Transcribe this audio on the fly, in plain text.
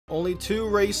Only 2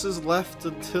 races left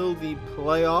until the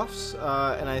playoffs,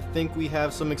 and I think we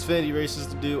have some Xfinity races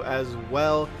to do as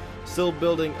well. Still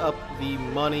building up the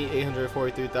money,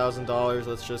 $843,000.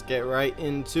 Let's just get right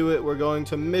into it. We're going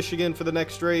to Michigan for the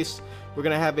next race. We're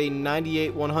going to have a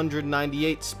 98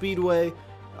 198 Speedway.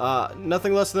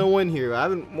 Nothing less than a win here. I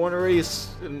haven't won a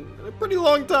race in a pretty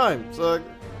long time, so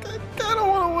I kind of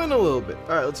want to win a little bit.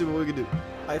 All right, let's see what we can do.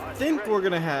 I think we're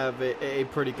going to have a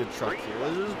pretty good truck here.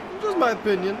 That's just my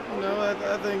opinion. You know,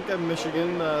 I think at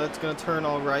Michigan, it's going to turn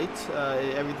all right.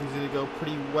 Everything's going to go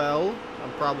pretty well.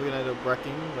 I'm probably going to end up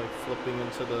wrecking, like flipping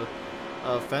into the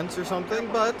fence or something,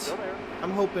 but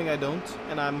I'm hoping I don't,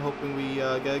 and I'm hoping we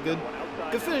get a good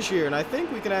finish here. And I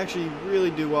think we can actually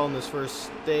really do well in this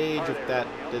first stage. If that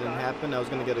didn't happen, I was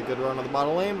going to get a good run on the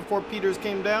bottom lane before Peters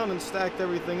came down and stacked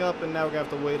everything up, and now we're going to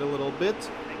have to wait a little bit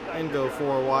and go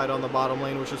 4 wide on the bottom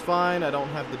lane, which is fine. I don't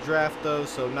have the draft though,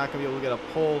 so I'm not going to be able to get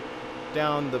a pull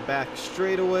down the back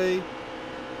straightaway.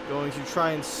 Going to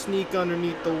try and sneak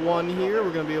underneath the 1 here.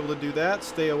 We're going to be able to do that.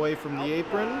 Stay away from the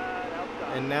apron.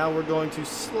 And now we're going to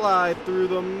slide through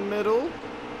the middle.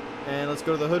 And let's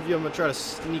go to the hood view. I'm going to try to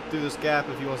sneak through this gap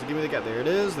if he wants to give me the gap. There it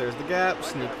is. There's the gap.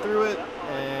 Sneak through it.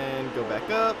 And go back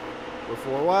up. Go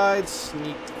 4 wide.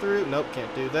 Sneak through. Nope,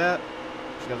 can't do that.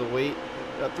 Just going to have to wait.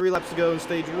 Got 3 laps to go in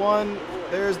stage 1.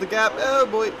 There's the gap. Oh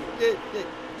boy.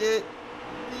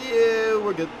 Yeah,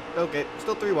 we're good. Okay,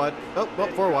 still 3 wide. Oh,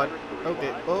 4 wide.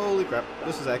 Okay, holy crap.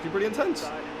 This is actually pretty intense.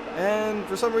 And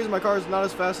for some reason my car is not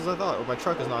as fast as I thought. Or my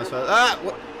truck is not as fast. Ah,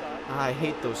 what? I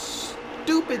hate those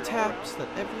stupid taps that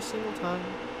every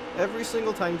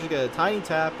single time you get a tiny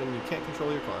tap and you can't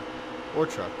control your car. Or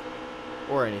truck.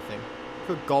 Or anything.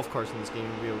 Put golf carts in this game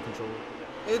to be able to control it.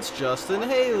 It's Justin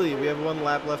Haley. We have 1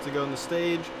 lap left to go in the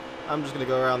stage. I'm just going to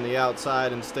go around the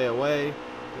outside and stay away,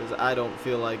 because I don't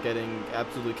feel like getting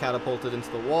absolutely catapulted into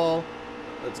the wall.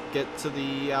 Let's get to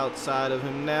the outside of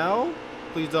him now.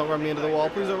 Please don't run me into the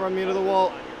wall. Please don't run me into the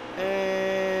wall.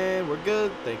 And we're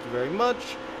good. Thank you very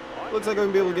much. Looks like I'm going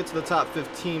to be able to get to the top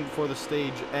 15 before the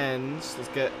stage ends. Let's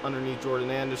get underneath Jordan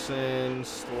Anderson.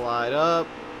 Slide up.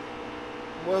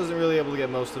 Wasn't really able to get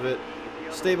most of it.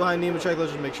 Stay behind Nemechek.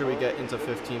 Let's just make sure we get into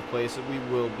 15th place. We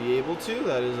will be able to.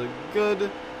 That is a good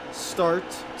start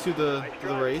to the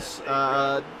race.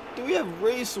 Do we have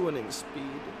race winning speed?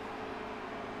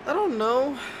 I don't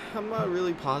know. I'm not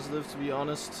really positive, to be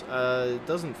honest. It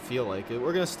doesn't feel like it.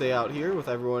 We're gonna stay out here with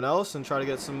everyone else and try to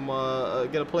get some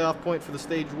get a playoff point for the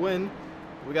stage win.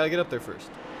 We gotta get up there first.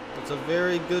 It's a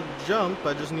very good jump.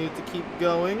 I just need to keep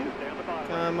going.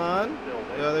 Come on.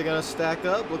 Are they gonna stack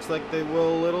up? Looks like they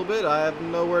will a little bit. I have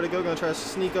nowhere to go. Gonna try to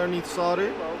sneak underneath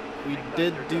Sauter. We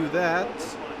did do that,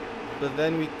 but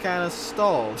then we kind of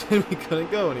stalled and we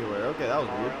couldn't go anywhere. Okay, that was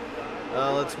weird.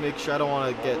 Let's make sure I don't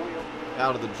want to get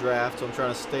out of the draft, so I'm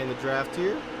trying to stay in the draft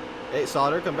here. Hey,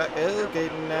 Sauter, come back. Okay,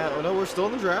 now, no, we're still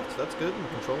in the draft. That's good. The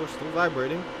controller's still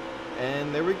vibrating.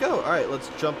 And there we go. All right, let's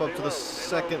jump up to the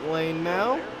 2nd lane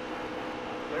now.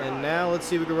 And now let's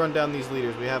see if we can run down these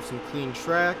leaders. We have some clean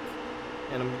track,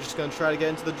 and I'm just going to try to get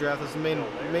into the draft. That's the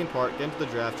main part. Get into the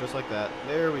draft just like that.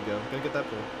 There we go. Going to get that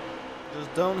pull.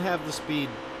 Just don't have the speed.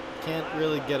 Can't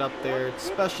really get up there,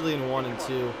 especially in 1 and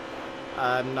 2.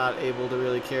 I'm not able to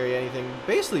really carry anything.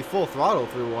 Basically full throttle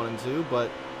through 1 and 2, but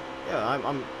yeah,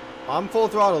 I'm full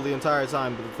throttle the entire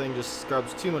time, but the thing just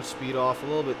scrubs too much speed off, a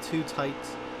little bit too tight,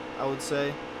 I would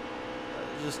say.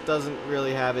 Just doesn't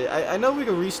really have it. I know we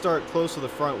can restart close to the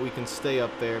front, we can stay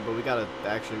up there, but we gotta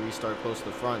actually restart close to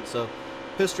the front. So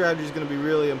pit strategy is going to be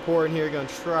really important here. Going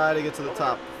to try to get to the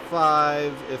top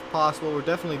 5 if possible. We're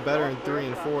definitely better in 3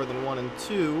 and 4 than 1 and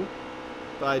 2,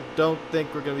 but I don't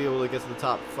think we're going to be able to get to the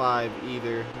top 5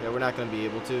 either. Yeah, we're not going to be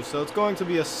able to. So it's going to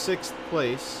be a 6th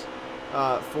place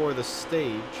for the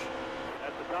stage.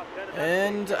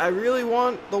 And I really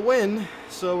want the win,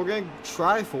 so we're going to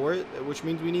try for it, which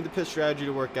means we need the pit strategy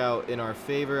to work out in our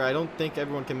favor. I don't think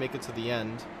everyone can make it to the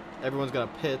end. Everyone's going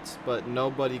to pit, but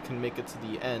nobody can make it to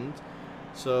the end.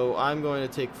 So I'm going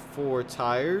to take 4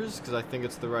 tires, because I think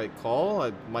it's the right call.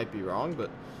 I might be wrong, but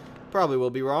probably will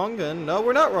be wrong. And no,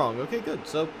 we're not wrong. Okay, good.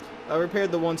 So I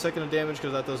repaired the 1 second of damage,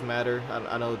 because that does matter.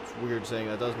 I know it's weird saying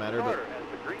that does matter, but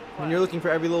when you're looking for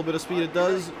every little bit of speed, it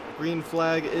does. Green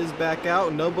flag is back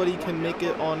out. Nobody can make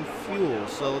it on fuel,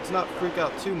 so let's not freak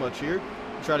out too much here.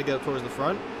 Try to get up towards the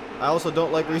front. I also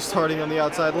don't like restarting on the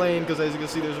outside lane, because as you can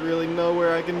see, there's really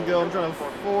nowhere I can go. I'm trying to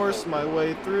force my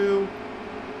way through,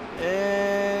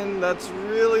 and that's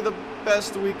really the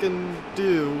best we can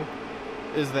do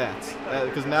is that,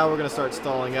 because now we're going to start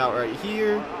stalling out right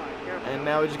here, and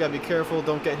now we just got to be careful,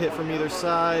 don't get hit from either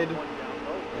side.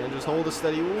 And just hold a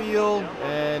steady wheel,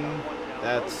 and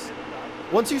that's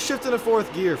Once you shift into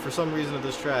 4th gear, for some reason of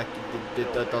this track,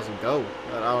 that doesn't go.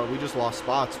 We just lost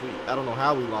spots. I don't know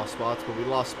how we lost spots, but we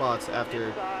lost spots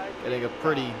after getting a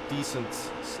pretty decent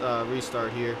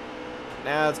restart here.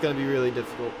 Now it's going to be really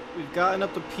difficult. We've gotten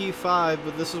up to P5,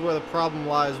 but this is where the problem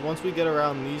lies. Once we get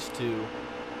around these two,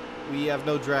 we have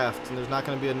no draft, and there's not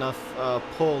going to be enough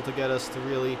pull to get us to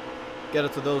really get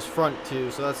it to those front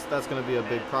two, so that's going to be a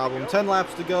big problem. 10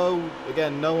 laps to go.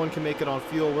 Again, no one can make it on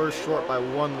fuel. We're short by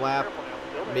 1 lap.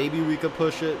 Maybe we could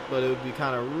push it, but it would be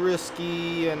kind of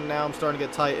risky, and now I'm starting to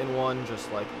get tight in 1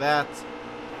 just like that.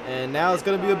 And now it's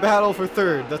going to be a battle for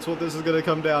 3rd. That's what this is going to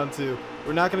come down to.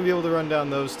 We're not going to be able to run down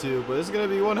those two, but it's going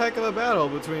to be one heck of a battle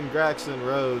between Gragson,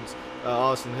 Rhodes,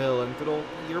 Austin Hill, and good old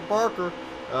Peter Barker.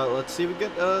 Let's see if we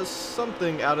get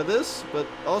something out of this, but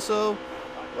also,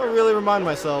 I really remind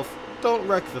myself, don't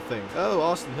wreck the thing. Oh,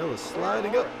 Austin Hill is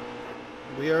sliding up.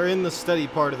 We are in the steady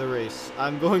part of the race.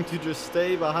 I'm going to just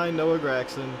stay behind Noah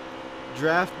Gragson,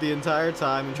 draft the entire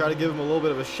time, and try to give him a little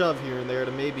bit of a shove here and there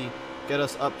to maybe get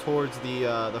us up towards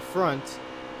the front,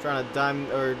 trying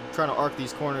to arc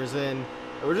these corners in. And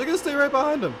we're just gonna stay right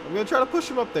behind him. I'm gonna try to push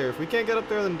him up there. If we can't get up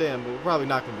there, then damn, but we're probably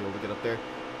not gonna be able to get up there.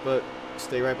 But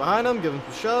stay right behind him, give him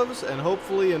some shoves, and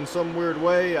hopefully in some weird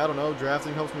way, I don't know,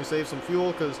 drafting helps me save some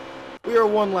fuel, because we are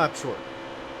 1 lap short.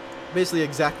 Basically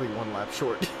exactly 1 lap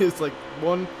short. It's like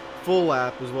 1 full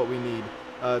lap is what we need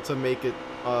to make it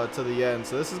to the end.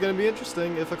 So this is going to be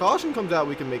interesting. If a caution comes out,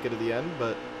 we can make it to the end,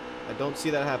 but I don't see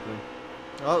that happening.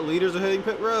 Oh, leaders are hitting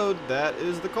pit road. That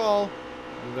is the call.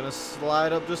 I'm going to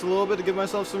slide up just a little bit to give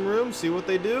myself some room, see what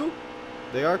they do.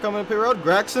 They are coming to pit road.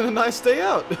 Gragson and I stay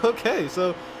out. Okay,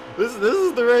 so this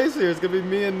is the race here. It's going to be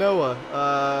me and Noah.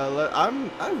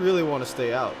 I really want to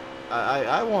stay out.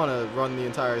 I want to run the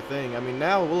entire thing. I mean,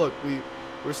 now, look,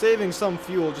 we're saving some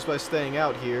fuel just by staying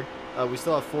out here. We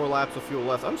still have 4 laps of fuel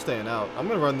left. I'm staying out. I'm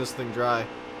going to run this thing dry.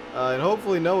 And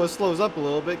hopefully Noah slows up a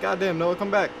little bit. Goddamn, Noah,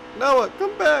 come back. Noah,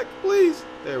 come back, please.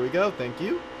 There we go. Thank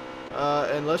you.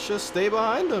 And let's just stay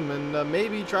behind him and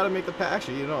maybe try to make the pass.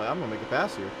 Actually, you know, I'm going to make a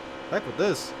pass here. Heck with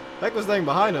this. Heck with staying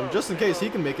behind him just in case he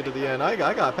can make it to the end. I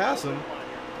got to pass him.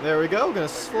 There we go. Going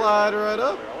to slide right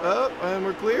up. And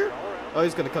we're clear. Oh,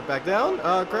 he's going to cut back down.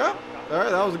 Crap. All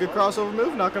right, that was a good crossover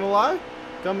move, not going to lie.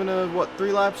 Coming to, what,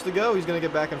 3 laps to go. He's going to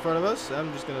get back in front of us.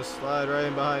 I'm just going to slide right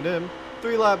in behind him.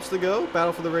 3 laps to go.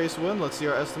 Battle for the race win. Let's see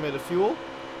our estimated fuel.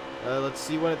 Let's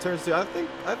see when it turns to. I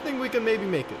think we can maybe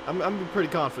make it. I'm pretty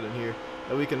confident here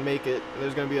that we can make it.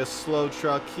 There's going to be a slow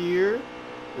truck here.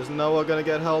 Is Noah going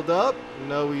to get held up?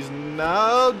 No, he's not.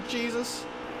 Oh, Jesus.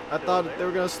 I thought they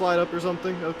were going to slide up or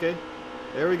something. Okay.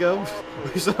 There we go.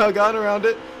 We somehow got around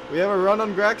it. We have a run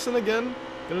on Gragson again.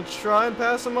 Gonna try and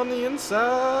pass him on the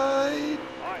inside.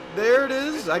 There it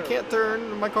is. I can't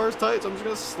turn. My car's tight, so I'm just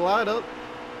gonna slide up.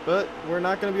 But we're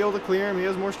not gonna be able to clear him. He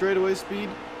has more straightaway speed.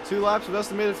 2 laps of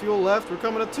estimated fuel left. We're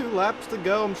coming to 2 laps to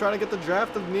go. I'm trying to get the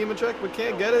draft of Nemechek, but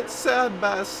can't get it. Side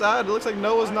by side. It looks like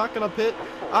Noah's not gonna pit.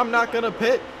 I'm not gonna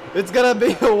pit. It's gonna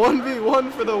be a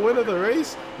 1v1 for the win of the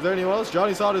race. Is there anyone else?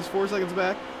 Johnny Sod is 4 seconds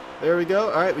back. There we go.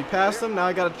 All right, we passed him. Now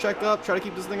I got to check up, try to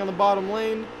keep this thing on the bottom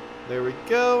lane. There we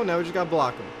go. Now we just got to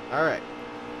block him. All right.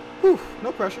 Whew,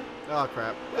 no pressure. Oh,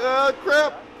 crap. Oh,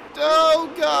 crap.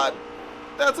 Oh, God.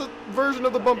 That's a version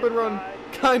of the bump and run.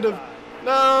 Kind of.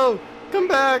 No. Come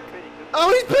back. Oh,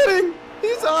 he's pitting.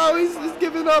 He's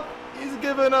giving up. He's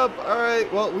giving up. All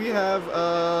right. Well, we have,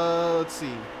 let's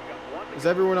see. Is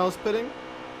everyone else pitting?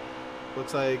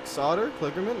 Looks like Sauter,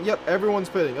 Klickerman. Yep, everyone's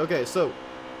pitting. Okay, so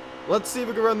let's see if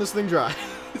we can run this thing dry.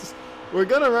 We're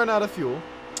going to run out of fuel.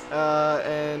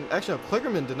 And actually, no,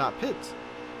 Klickerman did not pit.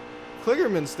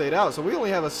 Klickerman stayed out, so we only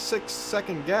have a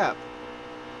 6-second gap.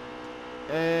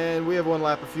 And we have 1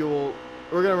 lap of fuel.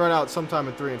 We're going to run out sometime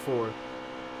in 3 and 4.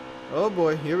 Oh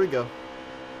boy, here we go.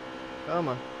 Come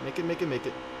on. Make it, make it, make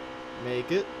it.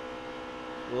 Make it.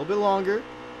 A little bit longer.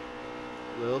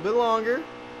 A little bit longer.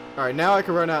 Alright, now I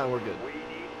can run out and we're good.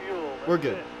 We're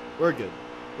good. We're good.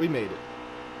 We made it.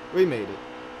 We made it.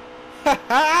 Ha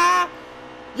ha!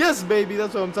 Yes, baby,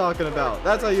 that's what I'm talking about.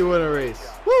 That's how you win a race.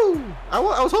 Woo! I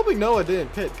was hoping Noah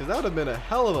didn't pit, because that would have been a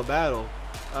hell of a battle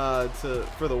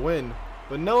for the win.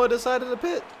 But Noah decided to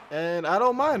pit, and I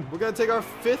don't mind. We're going to take our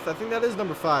 5th, I think that is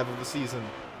number 5 of the season.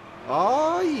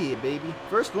 Oh, yeah, baby.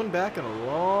 First one back in a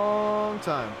long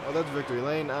time. Oh, that's Victory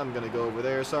Lane. I'm going to go over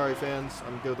there. Sorry, fans.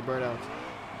 I'm good with the burnouts.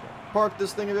 Park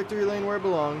this thing in Victory Lane where it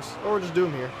belongs. Or just do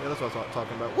them here. Yeah, that's what I'm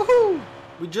talking about. Woohoo!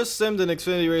 We just simmed an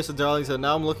Xfinity race at Darlington.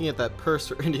 Now I'm looking at that purse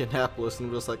for Indianapolis and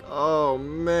I'm just like, oh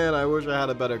man, I wish I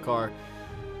had a better car.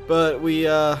 But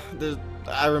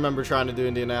I remember trying to do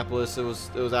Indianapolis. It was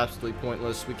absolutely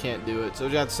pointless. We can't do it. So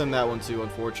we have to sim that one too,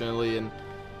 unfortunately. And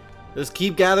Just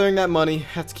keep gathering that money.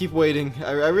 Have to keep waiting.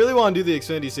 I really want to do the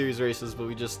Xfinity Series races, but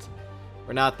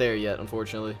we're not there yet,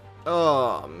 unfortunately.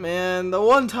 Oh, man. The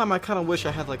one time I kind of wish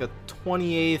I had like a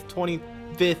 28th,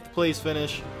 25th place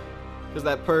finish, because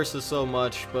that purse is so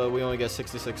much, but we only get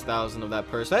 66,000 of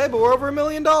that purse. Hey, but we're over $1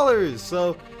 million,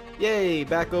 so yay,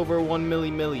 back over 1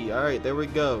 milli. All right, there we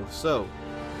go. So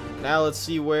now let's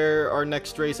see where our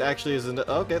next race actually is.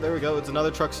 Okay, there we go. It's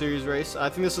another Truck Series race. I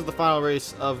think this is the final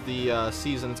race of the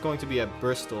season. It's going to be at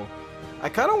Bristol. I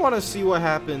kind of want to see what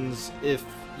happens if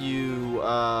you,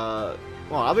 well,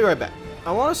 I'll be right back.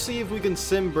 I want to see if we can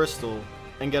sim Bristol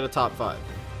and get a top 5.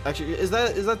 Actually, is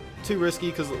that too risky?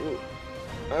 Because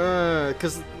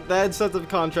that incentive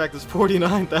contract is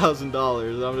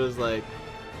 $49,000. I'm just like,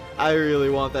 I really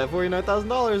want that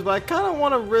 $49,000, but I kind of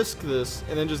want to risk this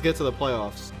and then just get to the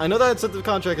playoffs. I know that incentive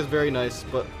contract is very nice,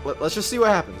 but let's just see what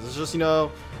happens. It's just, you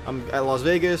know, I'm at Las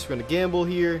Vegas. We're going to gamble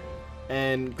here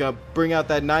and going to bring out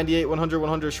that 98, 100,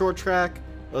 100 short track.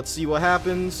 Let's see what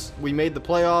happens. We made the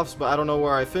playoffs, but I don't know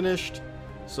where I finished.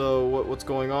 So what's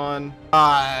going on?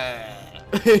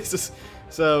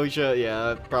 So we should,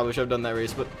 yeah, probably should have done that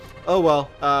race, but oh well.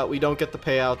 We don't get the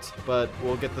payout, but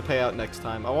we'll get the payout next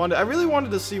time. I really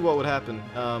wanted to see what would happen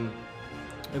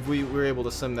if we were able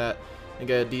to sim that and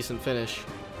get a decent finish.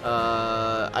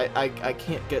 I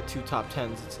can't get 2 top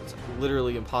 10s. It's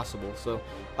literally impossible. So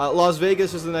Las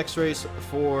Vegas is the next race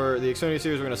for the Xfinity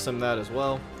Series. We're gonna sim that as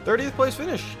well. 30th place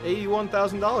finish,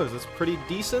 $81,000. That's pretty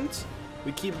decent.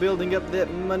 We keep building up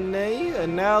that money,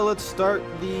 and now let's start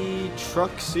the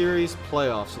Truck Series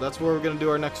playoffs. So that's where we're going to do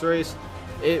our next race.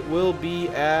 It will be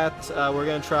at, we're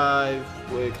going to try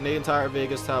with Canadian Tire,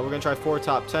 Vegas Tire. We're going to try 4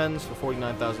 top 10s for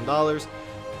 $49,000.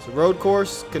 It's a road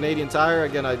course, Canadian Tire.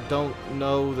 Again, I don't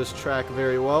know this track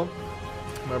very well,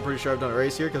 but I'm pretty sure I've done a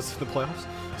race here because of the playoffs.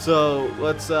 So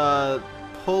let's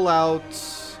pull out,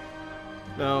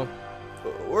 no,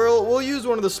 we'll use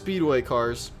one of the Speedway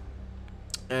cars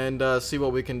and see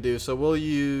what we can do. So we'll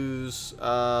use,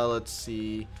 let's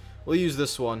see, we'll use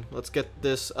this one. Let's get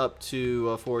this up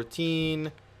to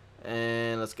 14,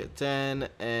 and let's get 10,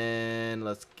 and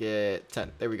let's get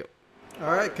 10. There we go.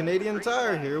 All right, Canadian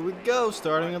Tire, here we go.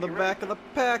 Starting at the back of the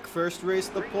pack, first race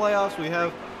of the playoffs. We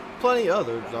have plenty. Oh,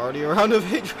 there's already a round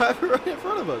of 8 driver right in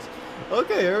front of us.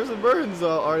 Okay, Harrison Burton's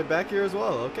already back here as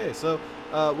well. Okay, so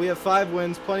we have 5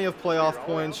 wins, plenty of playoff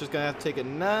points. Just gonna have to take it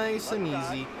nice and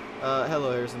easy.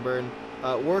 Hello, Harrison Burton.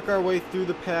 Work our way through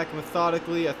the pack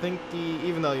methodically. I think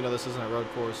even though, you know, this isn't a road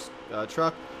course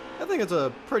truck, I think it's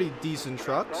a pretty decent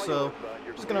truck. So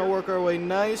just gonna work our way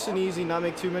nice and easy, not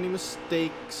make too many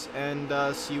mistakes,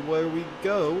 and see where we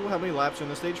go. How many laps are in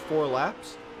the stage? 4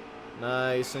 laps.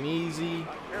 Nice and easy.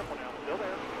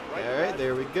 Alright,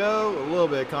 there we go. A little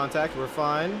bit of contact. We're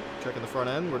fine. Checking the front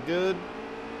end. We're good.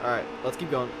 Alright, let's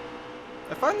keep going.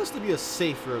 I find this to be a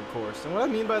safe road course, and what I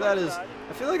mean by that is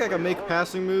I feel like I can make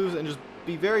passing moves and just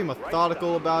be very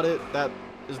methodical about it. That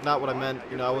is not what I meant.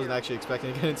 You know, I wasn't actually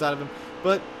expecting to get inside of him.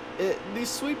 But these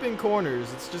sweeping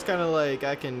corners, it's just kind of like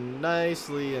I can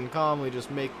nicely and calmly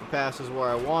just make the passes where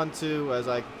I want to, as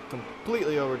I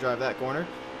completely overdrive that corner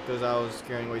because I was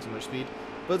carrying way too much speed.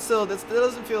 But still, it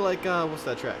doesn't feel like, what's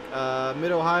that track?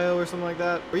 Mid-Ohio or something like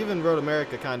that. Or even Road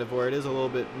America, kind of, where it is a little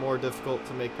bit more difficult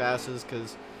to make passes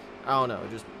because, I don't know,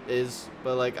 it just is.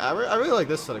 But, like, I really like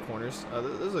this set of corners.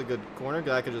 This is a good corner.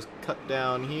 I could just cut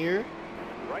down here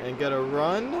and get a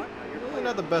run. Really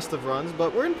not the best of runs,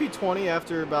 but we're in P20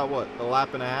 after about, what, a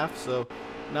lap and a half, so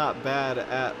not bad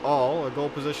at all. Our goal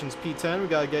position's P10. We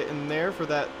got to get in there for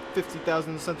that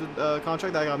 50,000 incentive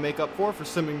contract that I got to make up for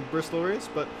simming Bristol race,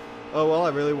 but oh well, I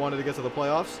really wanted to get to the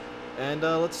playoffs, and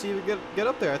let's see if we get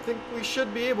up there. I think we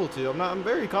should be able to. I'm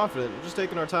very confident. We're just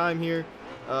taking our time here,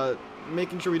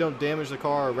 making sure we don't damage the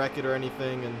car or wreck it or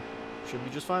anything, and should be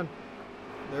just fine.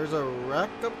 There's a wreck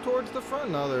up towards the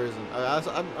front. No, there isn't.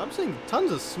 I'm seeing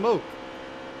tons of smoke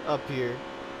up here,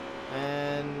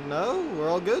 and no, we're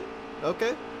all good.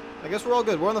 Okay, I guess we're all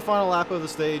good. We're on the final lap of the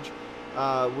stage.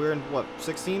 We're in what,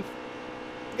 16th?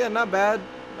 Yeah, not bad.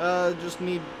 Just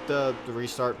need the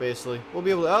restart, basically. We'll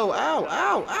be able to... Oh, ow,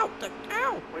 ow, ow,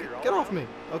 ow! Get off me.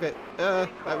 Okay,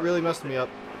 that really messed me up.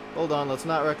 Hold on, let's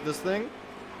not wreck this thing.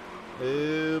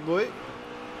 Oh, boy.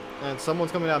 And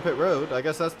someone's coming down pit road. I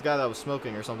guess that's the guy that was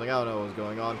smoking or something. I don't know what was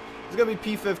going on. It's going to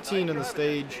be P15 in the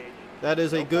stage. That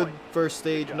is a good first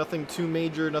stage. Nothing too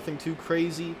major, nothing too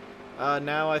crazy.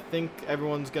 Now I think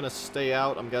everyone's going to stay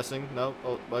out, I'm guessing. No?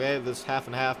 Oh, okay, this half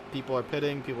and half. People are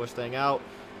pitting, people are staying out.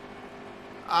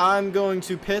 I'm going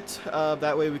to pit,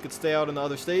 that way we could stay out in the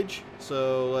other stage.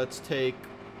 So let's take,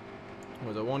 what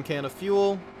was it, 1 can of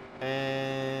fuel,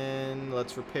 And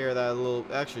let's repair that a little.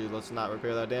 Actually, let's not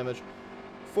repair that damage.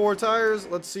 4 tires.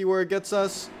 Let's see where it gets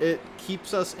us. It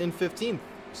keeps us in 15th.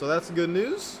 So that's good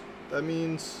news. That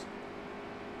means...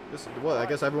 Well, I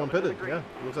guess everyone pitted. Yeah,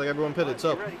 looks like everyone pitted.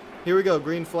 So here we go.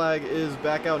 Green flag is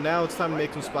back out. Now it's time to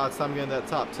make some spots. Time to get in that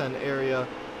top 10 area.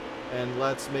 And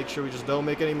let's make sure we just don't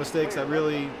make any mistakes that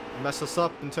really mess us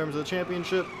up in terms of the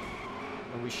championship.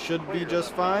 And we should be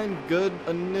just fine. Good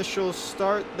initial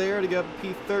start there to get up to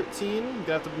P13. We're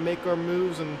gonna have to make our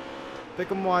moves and pick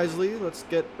them wisely. Let's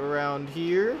get around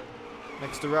here.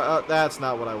 Next to that's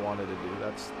not what I wanted to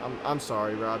do. I'm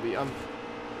sorry, Robbie.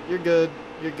 You're good.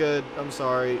 You're good. I'm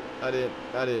sorry. I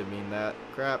didn't mean that.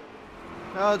 Crap.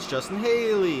 Oh, it's Justin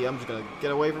Haley. I'm just gonna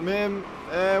get away from him,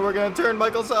 and we're gonna turn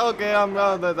Michael. Okay,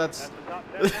 that's.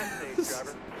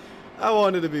 I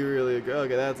wanted to be really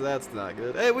good. Okay, that's not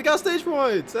good. Hey, we got stage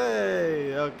points.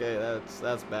 Hey, okay,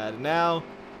 that's bad. Now,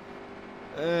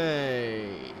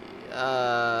 hey,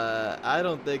 I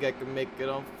don't think I can make it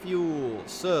on fuel.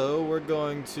 So we're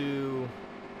going to.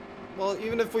 Well,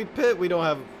 even if we pit, we don't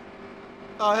have.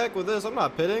 Oh, heck with this. I'm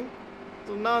not pitting.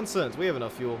 It's nonsense. We have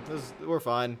enough fuel. We're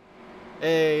fine.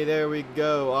 Hey, there we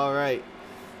go. All right.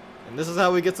 And this is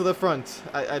how we get to the front.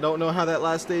 I don't know how that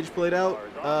last stage played out,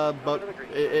 but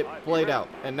it played out.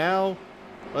 And now,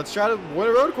 let's try to win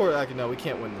a road course. Actually, no, we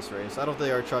can't win this race. I don't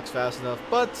think our truck's fast enough.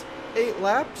 But 8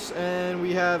 laps, and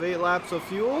we have 8 laps of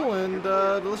fuel, and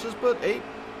let's just put 8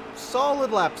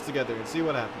 solid laps together and see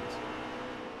what happens.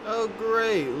 Oh,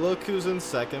 great. Look who's in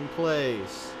 2nd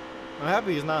place. I'm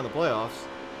happy he's not in the playoffs.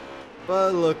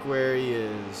 But look where he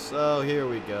is. Oh, here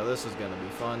we go. This is going to be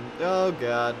fun. Oh,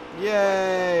 God.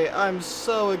 Yay! I'm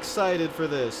so excited for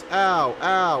this. Ow,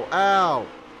 ow, ow.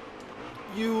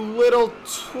 You little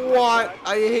twat.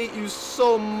 I hate you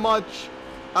so much.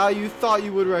 You thought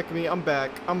you would wreck me. I'm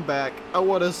back. I'm back. I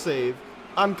want to save.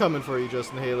 I'm coming for you,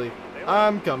 Justin Haley.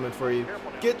 I'm coming for you.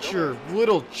 Get your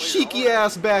little cheeky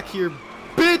ass back here,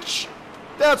 bitch.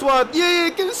 That's what.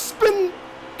 Yeah, get a spin.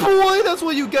 Boy, that's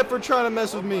what you get for trying to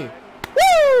mess with me.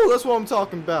 Woo! That's what I'm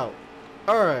talking about.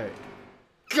 Alright.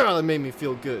 God, that made me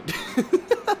feel good.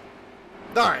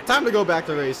 Alright, time to go back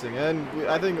to racing. And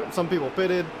I think some people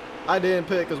pitted. I didn't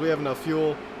pit because we have enough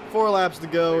fuel. 4 laps to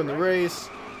go in the race.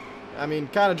 I mean,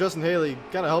 kind of Justin Haley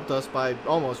kind of helped us by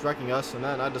almost wrecking us. And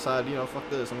then I decided, you know, fuck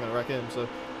this. I'm going to wreck him. So,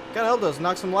 kind of helped us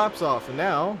knock some laps off. And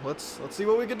now, let's see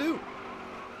what we can do.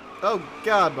 Oh,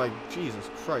 God, my Jesus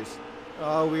Christ.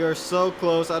 Oh, we are so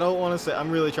close. I don't want to say. I'm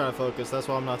really trying to focus. That's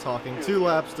why I'm not talking. 2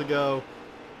 laps to go.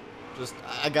 Just,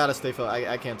 I gotta stay focused.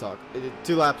 I can't talk.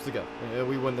 2 laps to go.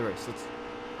 We win the race.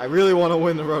 I really want to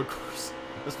win the road course,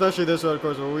 especially this road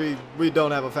course where we don't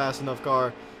have a fast enough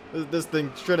car. This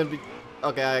thing shouldn't be.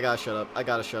 Okay, I gotta shut up. I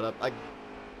gotta shut up.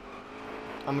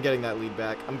 I'm getting that lead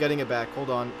back. I'm getting it back. Hold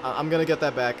on. I'm gonna get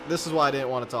that back. This is why I didn't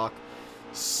want to talk.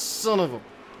 Son of a.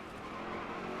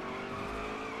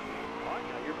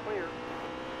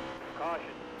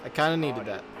 I kind of needed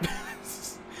that.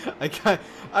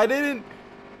 I didn't.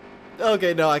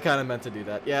 Okay, no, I kind of meant to do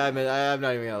that. Yeah, I mean, I'm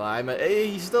not even gonna lie. I meant, hey,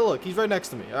 he's right next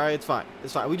to me. All right, it's fine.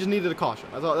 It's fine. We just needed a caution.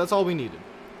 That's all we needed.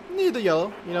 We needed the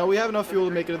yellow. You know, we have enough fuel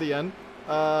to make it to the end.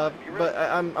 But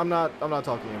I'm not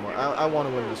talking anymore. I want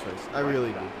to win this race. I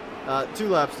really do. 2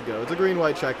 laps to go. It's a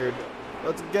green-white checkered.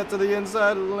 Let's get to the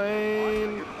inside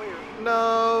lane.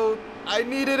 No, I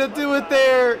needed to do it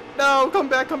there. No, come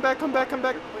back, come back, come back, come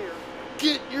back.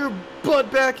 Get your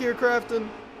butt back here, Crafton.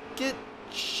 Get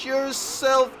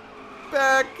yourself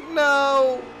back.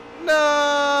 No.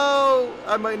 No.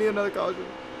 I might need another caution.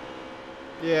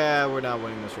 Yeah, we're not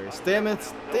winning this race. Damn it.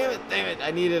 Damn it. Damn it.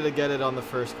 I needed to get it on the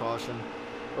first caution.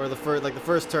 Or the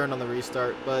first turn on the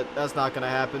restart. But that's not going to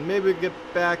happen. Maybe we can get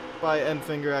back by end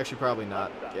finger. Actually, probably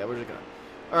not. Yeah, we're just going to.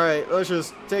 Alright, let's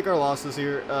just take our losses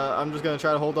here. I'm just going to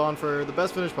try to hold on for the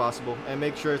best finish possible. And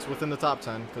make sure it's within the top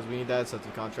 10. Because we need that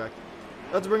incentive contract.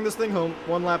 Let's bring this thing home.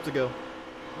 1 lap to go.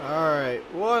 Alright,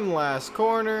 1 last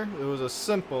corner. It was a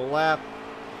simple lap.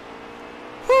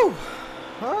 Whew.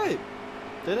 Alright.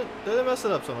 Didn't mess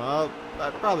it up somehow.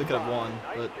 I probably could have won,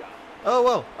 but oh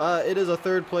well. It is a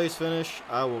 3rd place finish.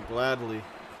 I will gladly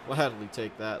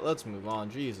take that. Let's move on.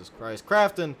 Jesus Christ.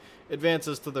 Crafton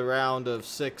advances to the round of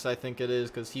 6, I think it is,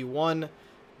 because he won.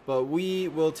 But we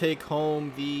will take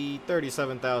home the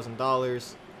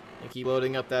 $37,000 and keep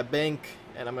loading up that bank.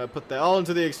 And I'm going to put that all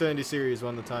into the Xfinity Series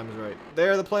when the time is right.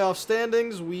 There are the playoff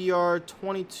standings. We are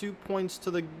 22 points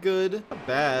to the good. Not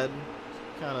bad.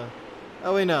 Kind of.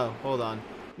 Oh, wait, no. Hold on.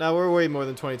 Now we're way more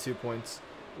than 22 points.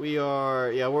 We are.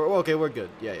 Yeah, we're okay. We're good.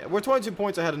 Yeah. We're 22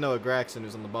 points ahead of Noah Gragson,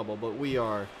 who's on the bubble. But we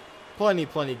are plenty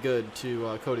good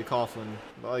to Cody Coughlin.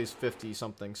 Well, he's 50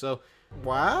 something. So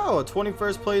Wow, a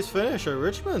 21st place finish at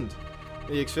Richmond.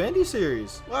 The Xfinity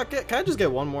Series. Well, can I just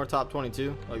get one more top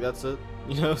 22? Like, that's it.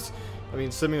 You know, I mean,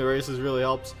 simming races really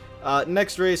helps.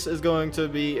 Next race is going to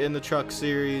be in the Truck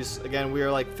Series. Again, we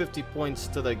are like 50 points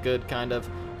to the good, kind of.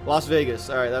 Las Vegas.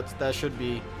 All right, that should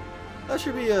be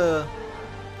an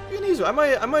easy one.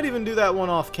 I might even do that one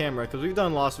off camera because we've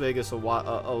done Las Vegas a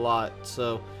lot.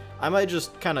 So I might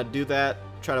just kind of do that,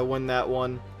 try to win that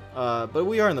one. But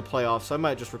we are in the playoffs, so I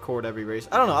might just record every race.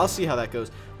 I don't know. I'll see how that goes.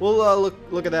 We'll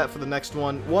look at that for the next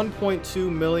one.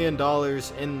 $1.2 million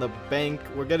in the bank.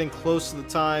 We're getting close to the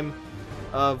time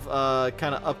of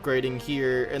kind of upgrading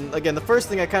here. And again, the first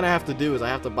thing I kind of have to do is I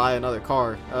have to buy another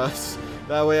car.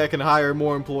 That way I can hire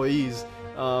more employees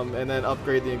and then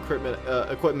upgrade the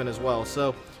equipment as well.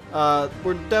 So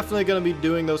we're definitely going to be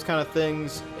doing those kind of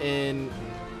things in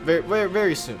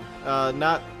very soon.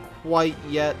 Not quite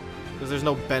yet, because there's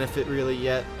no benefit really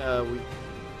yet.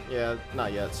 Yeah,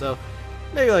 not yet. So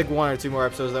maybe like 1 or 2 more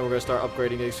episodes, then we're going to start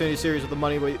upgrading the Xfinity Series with the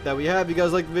money that we have. If you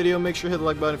guys like the video, make sure to hit the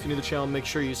like button. If you're new to the channel, make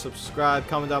sure you subscribe,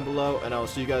 comment down below, and I will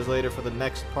see you guys later for the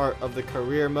next part of the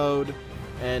career mode.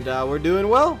 And we're doing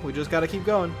well. We just got to keep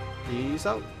going. Peace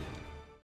out.